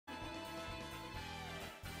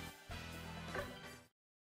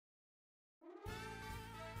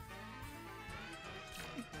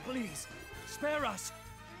Please, spare us.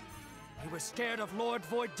 We were scared of Lord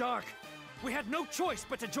Void Dark. We had no choice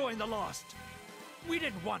but to join the Lost. We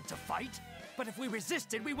didn't want to fight, but if we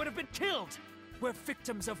resisted, we would have been killed. We're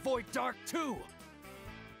victims of Void Dark too.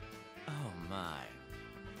 Oh my.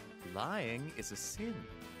 Lying is a sin.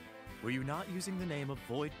 Were you not using the name of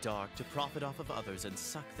Void Dark to profit off of others and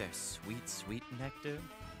suck their sweet, sweet nectar?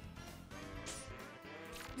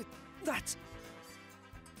 That's...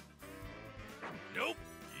 Nope,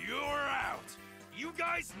 you're out. You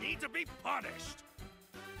guys need to be punished.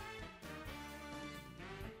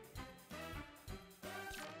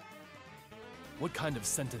 What kind of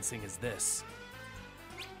sentencing is this?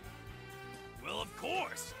 Well, of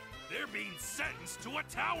course. They're being sentenced to a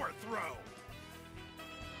tower throw.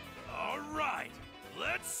 All right,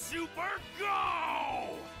 let's super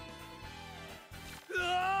go!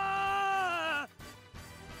 Ah!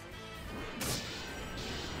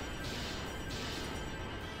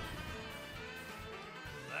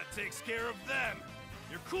 That takes care of them.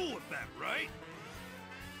 You're cool with that, right?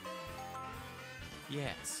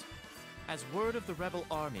 Yes. As word of the rebel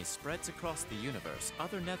army spreads across the universe,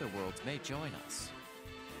 other netherworlds may join us.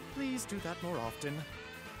 Please do that more often.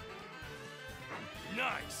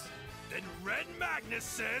 Nice. Then Red Magnus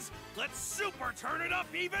says, let's super turn it up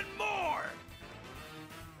even more!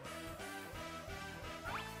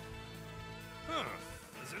 Huh.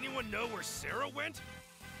 Does anyone know where Sarah went?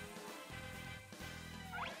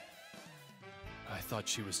 I thought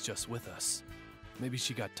she was just with us. Maybe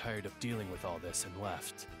she got tired of dealing with all this and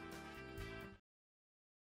left.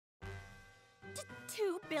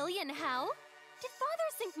 2 billion, how? Did Father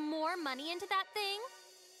sink more money into that thing?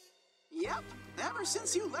 Yep. Ever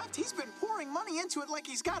since you left, he's been pouring money into it like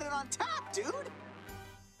he's got it on tap, dude.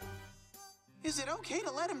 Is it okay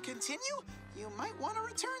to let him continue? You might want to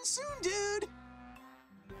return soon, dude.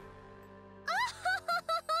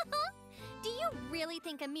 Do you really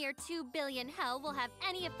think a mere 2 billion hell will have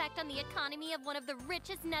any effect on the economy of one of the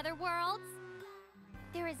richest netherworlds?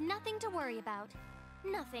 There is nothing to worry about.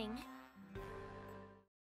 Nothing.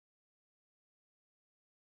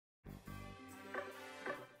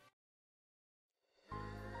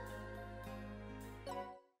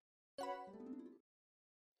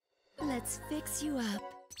 Let's fix you up.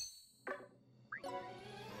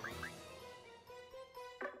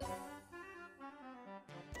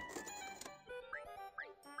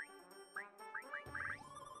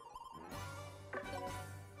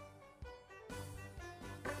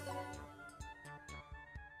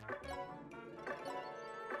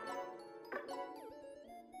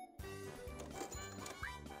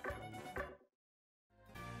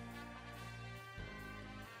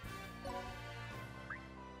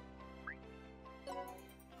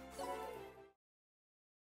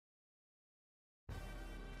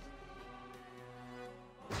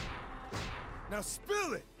 Now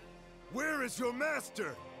spill it! Where is your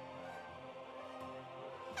master?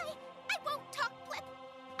 I won't talk, Flip.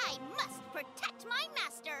 I must protect my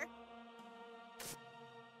master.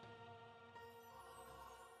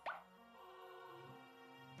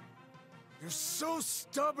 You're so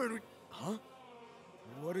stubborn. Huh?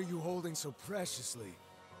 What are you holding so preciously?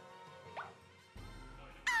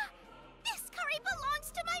 This curry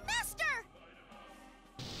belongs to my master!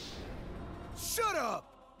 Shut up!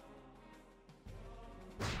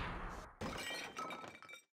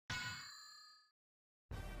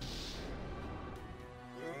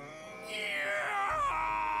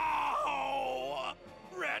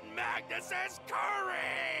 Red Magnus's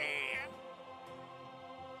curry!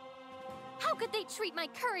 How could they treat my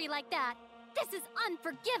curry like that? This is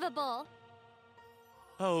unforgivable!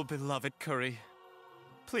 Oh, beloved Curry.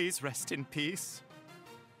 Please rest in peace.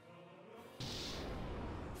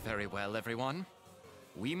 Very well, everyone.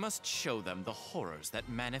 We must show them the horrors that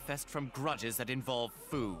manifest from grudges that involve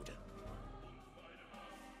food.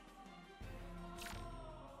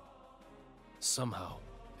 Somehow,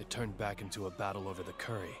 it turned back into a battle over the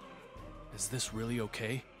curry. Is this really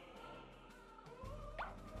okay?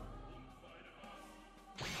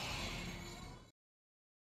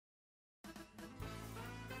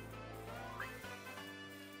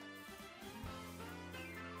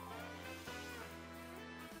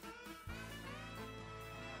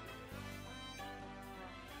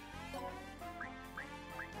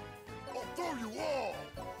 I'll throw you all!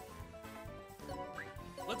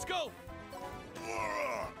 Let's go!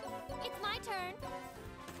 It's my turn.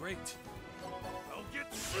 Great. I'll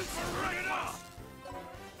get super right off!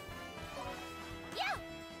 Yeah!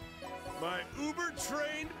 My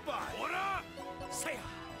uber-trained body. What up? Say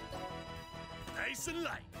nice and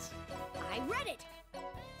light. I read it.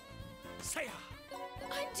 Say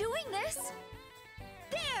I'm doing this!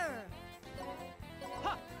 There!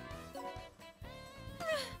 Ha!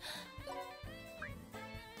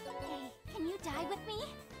 Hey, can you die with me?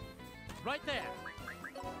 Right there.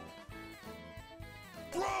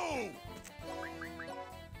 Throw!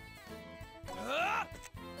 Ah!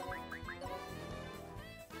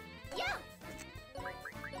 Yeah!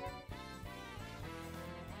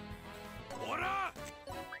 Ora!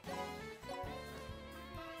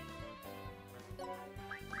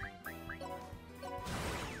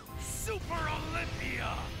 Super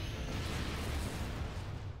Olympia!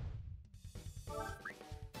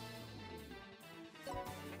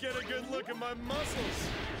 Get a good look at my muscles!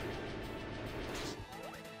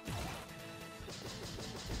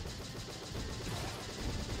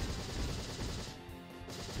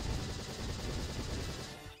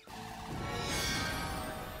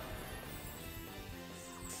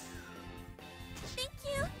 Thank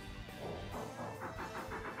you!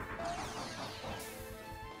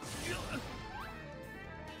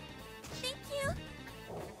 Thank you!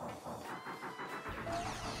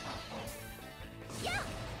 Yeah!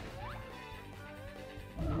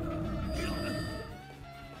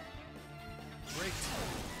 Great.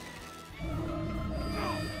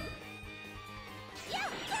 Yeah!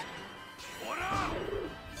 Ora!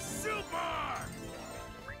 Super!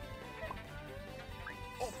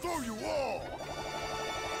 I'll throw you all!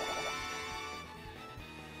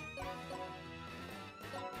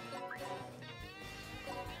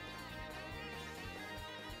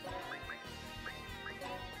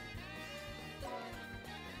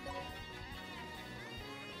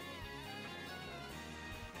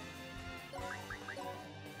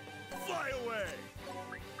 Fly away!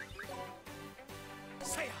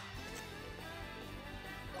 Say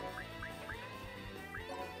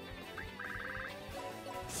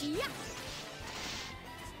Yeah!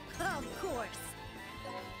 Of course!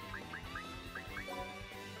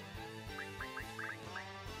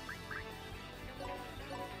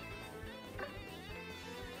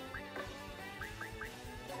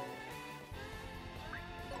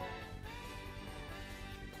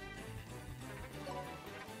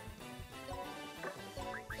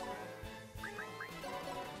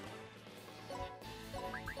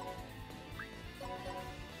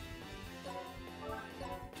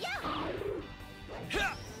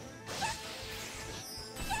 Ha!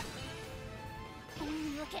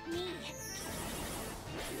 Look at me!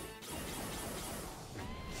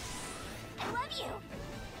 I love you!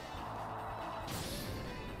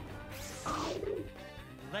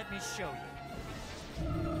 Let me show you.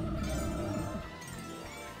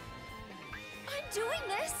 I'm doing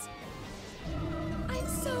this! I'm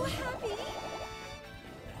so happy!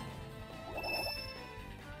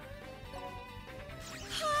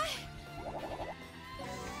 Hi!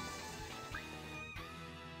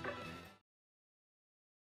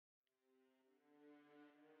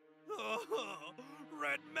 Oh,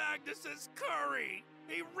 Red Magnus's curry!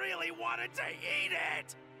 He really wanted to eat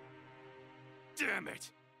it! Damn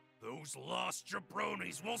it! Those lost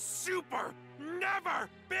jabronis will super never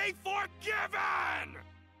be forgiven!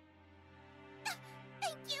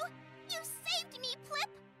 Thank you! You saved me, Plip!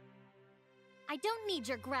 I don't need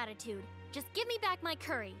your gratitude. Just give me back my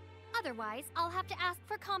curry. Otherwise, I'll have to ask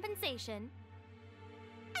for compensation.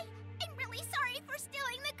 I'm really sorry for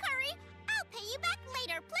stealing the curry. I'll pay you back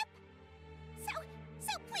later, Plip.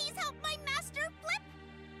 So please help my master, Plip.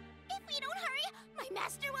 If we don't hurry, my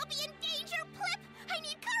master will be in danger, Plip. I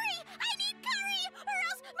need curry! I need curry! Or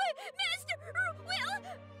else my master will...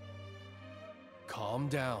 Calm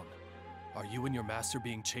down. Are you and your master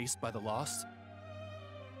being chased by the Lost?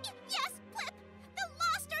 Yes, Plip! The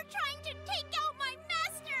Lost are trying to take out my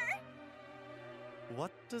master!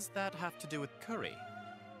 What does that have to do with curry?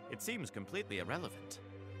 It seems completely irrelevant.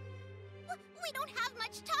 We don't have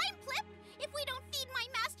much time, Plip! If we don't feed my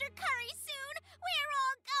master curry soon, we're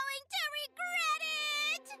all going to regret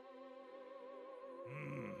it!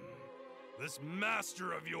 This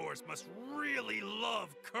master of yours must really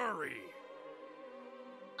love curry!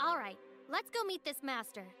 All right, let's go meet this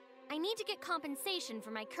master. I need to get compensation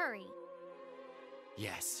for my curry.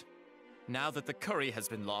 Yes. Now that the curry has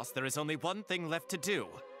been lost, there is only one thing left to do.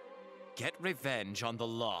 Get revenge on the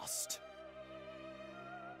Lost.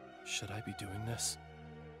 Should I be doing this?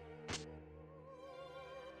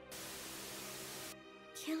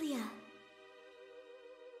 Kilia.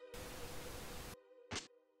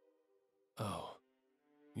 Oh,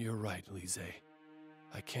 you're right, Lise.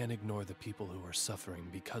 I can't ignore the people who are suffering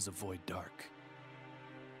because of Void Dark.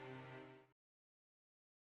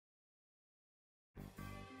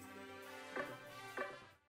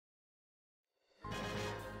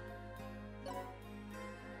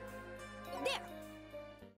 There!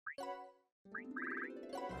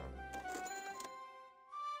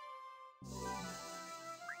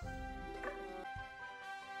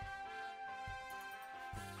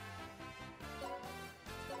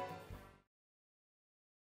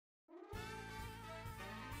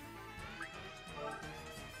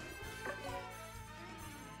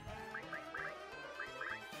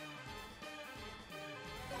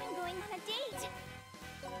 on a date.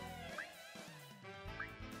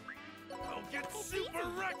 I'll get super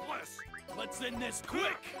reckless! Let's end this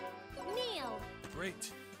quick! Kneel.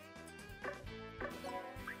 Great.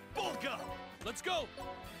 Bulk up! Let's go!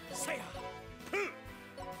 Seiya!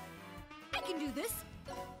 I can do this.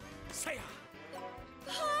 Seiya!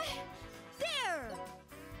 There!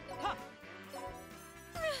 Ha!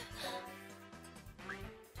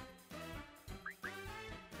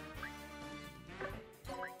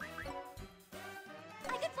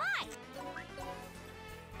 I can fly!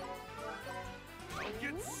 I'll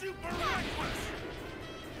get super reckless!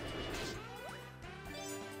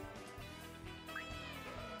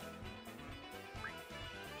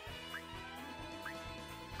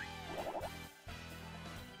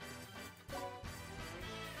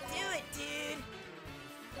 Do it, dude!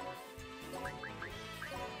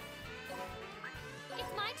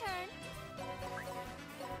 It's my turn.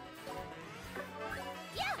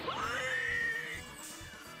 Yeah!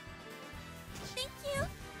 Thank you!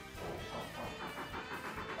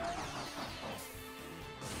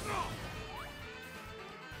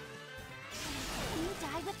 Can you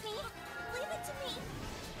die with me? Leave it to me!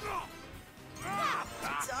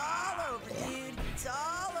 It's all over, dude! It's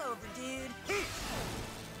all over, dude!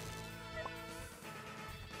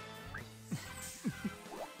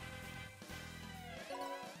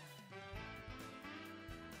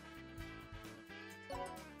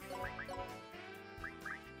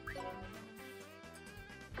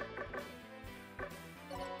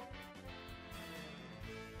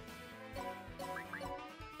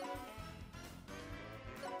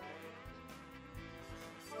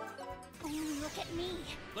 Only look at me.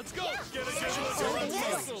 Let's go! Yeah. Get it, Only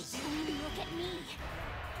look at me.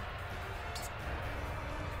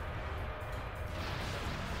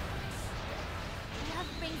 Love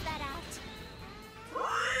brings that out.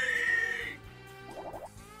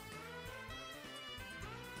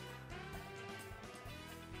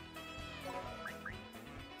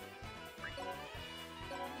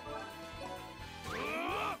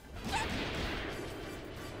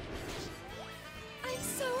 I'm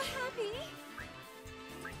so happy!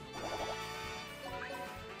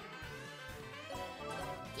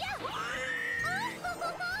 Yeah! Oh!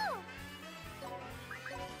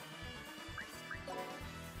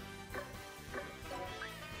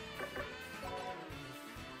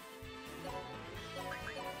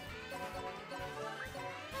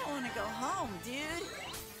 I wanna go home, dude!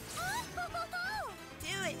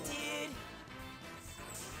 Do it, dude!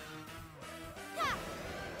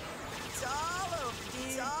 It's all over, dude!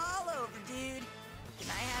 It's all over, dude! Can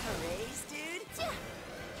I have a raise, dude? It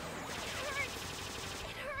hurts!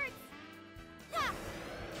 It hurts! Ha!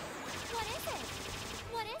 What is it?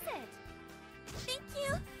 What is it? Thank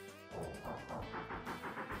you!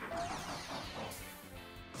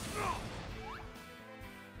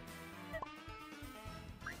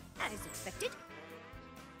 As expected.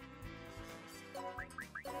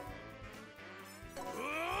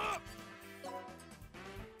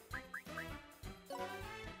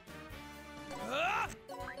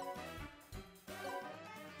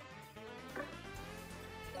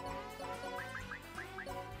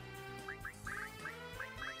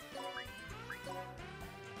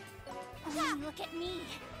 Only look at me.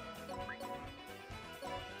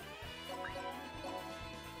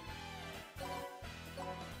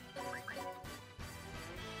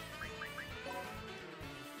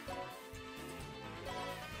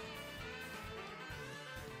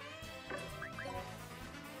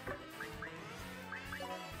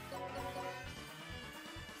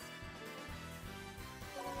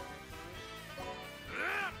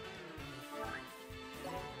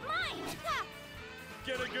 Mine! Ha!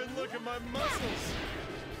 Get a good look at my muscles!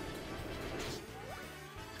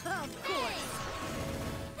 Of course!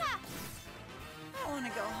 Ha! I wanna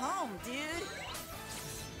go home, dude!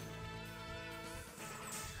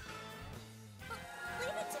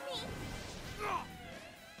 Leave it to me!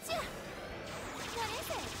 Tja! What is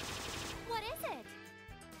it? What is it?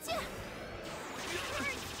 Tja! It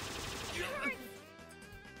hurts! It hurts!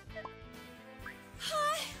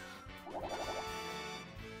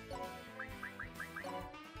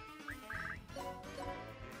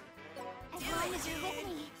 As long as you're with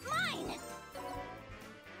me, mine!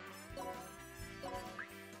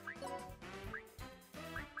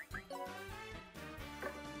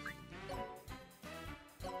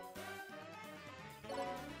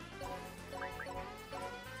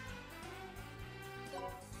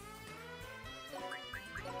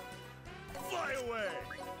 Fly away!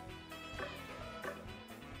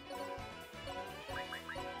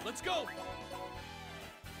 Let's go!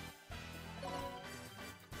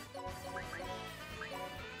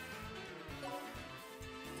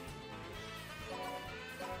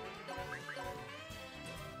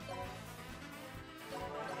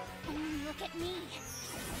 look at me.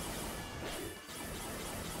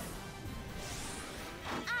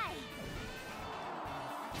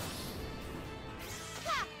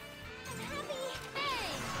 I'm happy.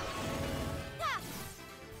 Bang!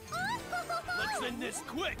 Let's end this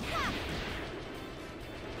quick!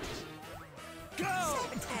 Go!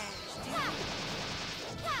 Sabotage, dude.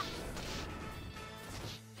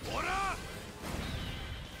 Ora!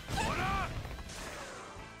 Ora!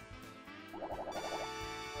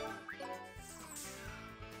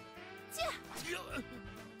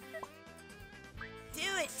 Do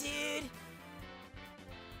it, dude.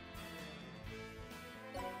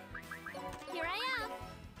 Here I am.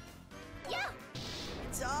 Yeah.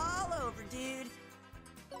 It's all over, dude.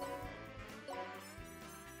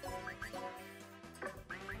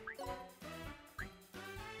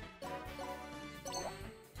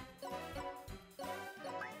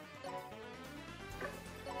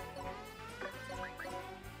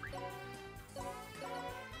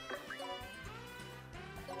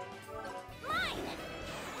 Mine.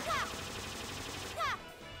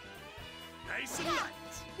 Nice and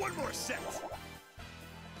light! One more set!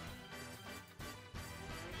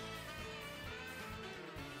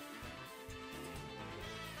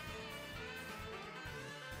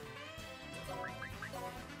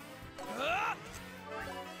 Ah!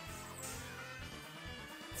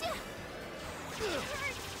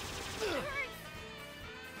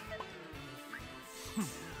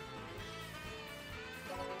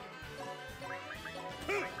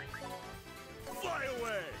 Fly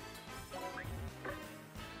away!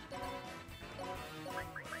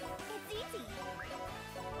 It's easy.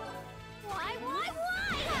 Why?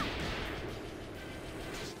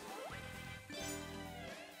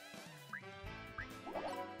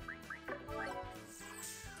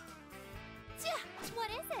 What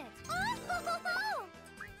is it? Oh!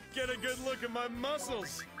 Get a good look at my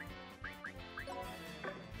muscles!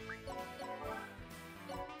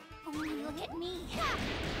 Only look at me.